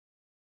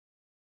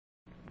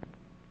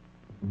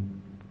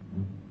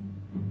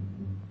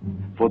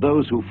For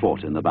those who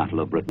fought in the Battle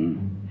of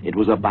Britain, it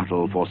was a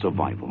battle for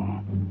survival.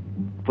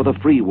 For the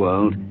free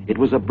world, it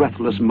was a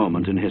breathless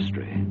moment in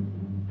history.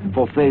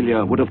 For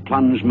failure would have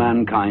plunged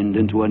mankind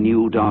into a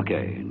new dark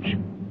age.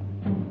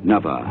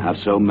 Never have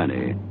so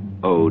many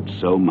owed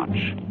so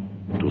much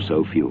to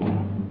so few.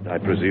 I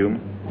presume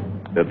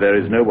that there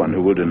is no one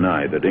who will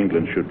deny that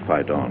England should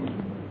fight on,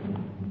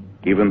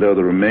 even though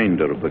the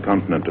remainder of the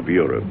continent of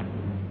Europe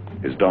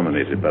is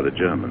dominated by the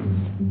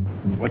Germans.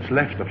 What's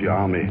left of your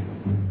army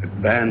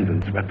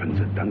abandons weapons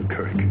at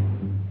Dunkirk.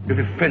 You're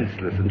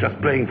defenseless and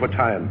just playing for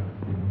time.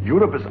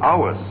 Europe is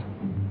ours.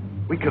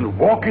 We can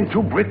walk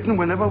into Britain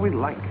whenever we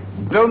like.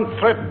 Don't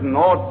threaten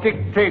or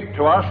dictate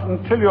to us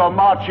until you're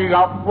marching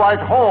up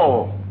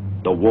Whitehall.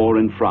 The war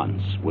in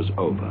France was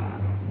over.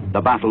 The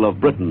Battle of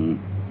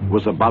Britain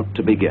was about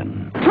to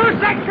begin. 2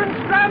 sections,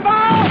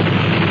 scramble!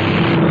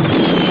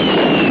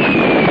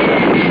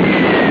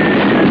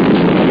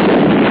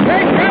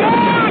 Take it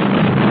on!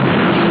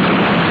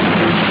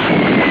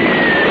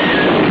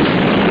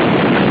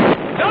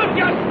 Don't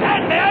just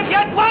stand there,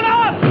 get one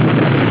up!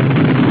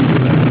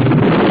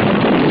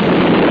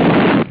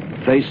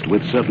 Faced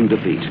with certain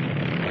defeat,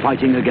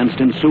 fighting against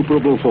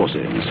insuperable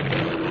forces,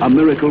 a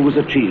miracle was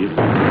achieved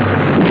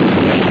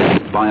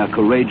by a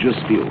courageous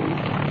few.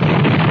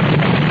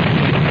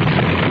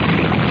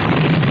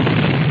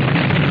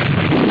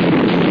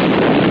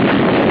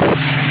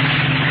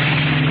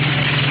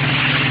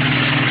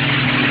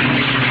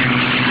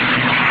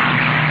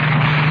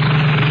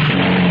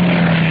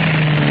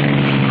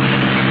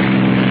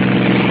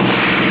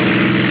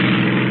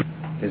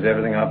 Is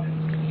everything up?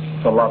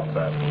 It's a lot,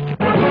 sir.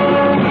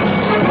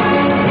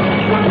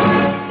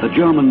 The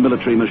German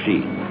military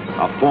machine,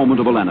 a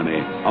formidable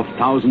enemy of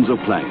thousands of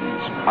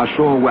planes, a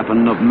sure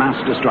weapon of mass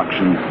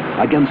destruction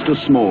against a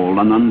small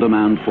and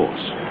undermanned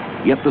force.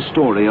 Yet the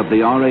story of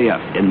the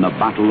RAF in the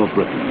Battle of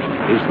Britain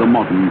is the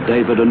modern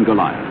David and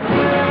Goliath.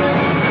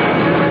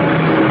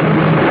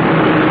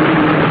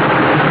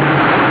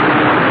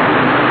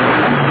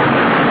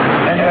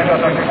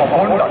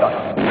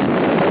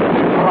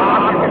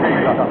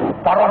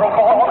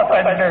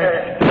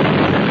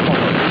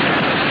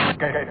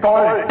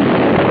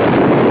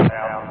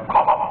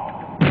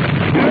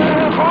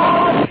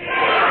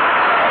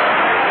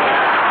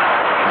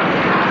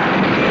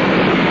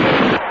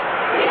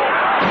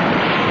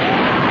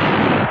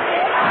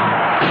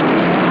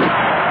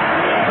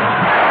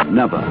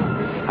 Never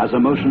has a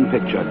motion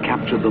picture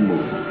captured the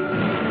mood,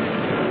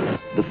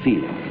 the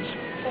feelings,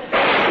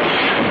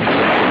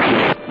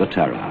 the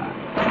terror.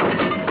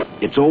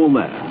 It's all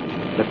there,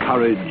 the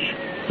courage,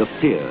 the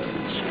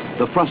fears,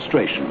 the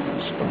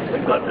frustrations. We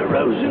got the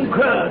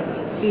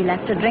Rosencrantz. He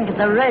left a drink at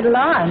the Red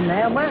Lion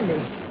there, weren't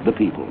he? The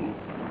people,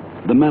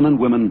 the men and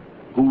women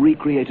who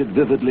recreated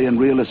vividly and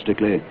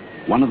realistically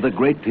one of the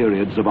great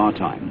periods of our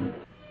time.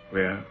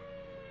 We're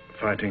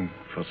fighting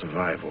for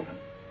survival.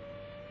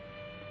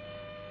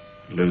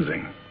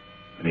 Losing.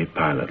 We need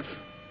pilots.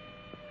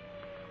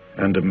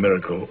 And a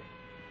miracle.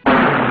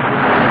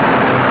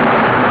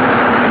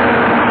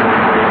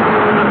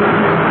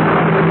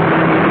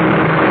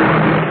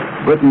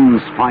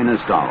 Britain's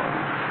finest hour,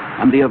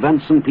 and the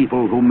events and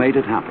people who made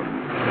it happen.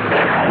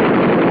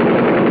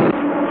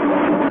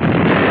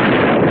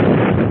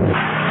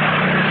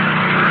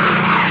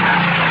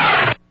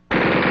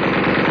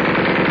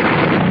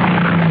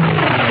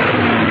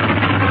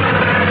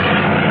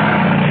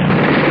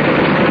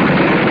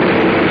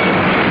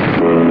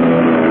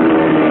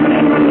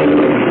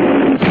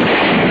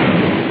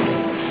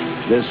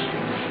 This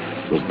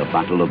was the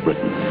Battle of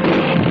Britain.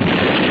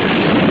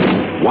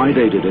 Why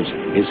they did it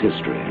is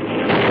history.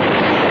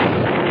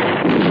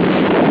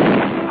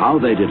 How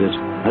they did it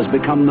has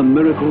become the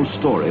miracle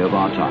story of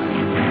our time.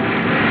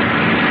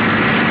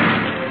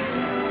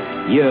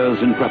 Years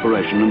in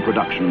preparation and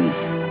production,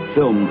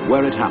 filmed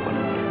where it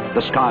happened,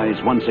 the skies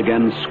once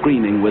again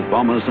screaming with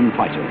bombers and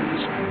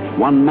fighters.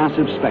 One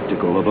massive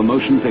spectacle of a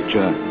motion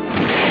picture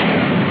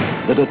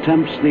that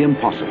attempts the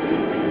impossible.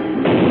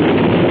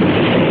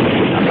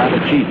 And that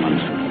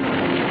achievement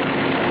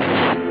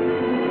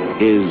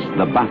is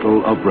the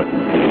Battle of Britain.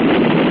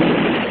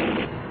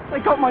 They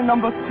got my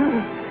number 2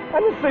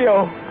 and the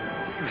CO.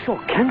 You saw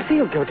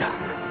Canfield go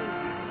down.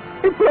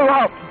 It blew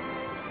up.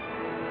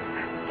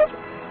 Just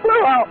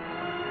blew up.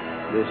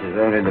 This is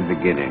only the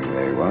beginning.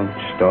 They won't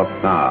stop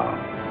now.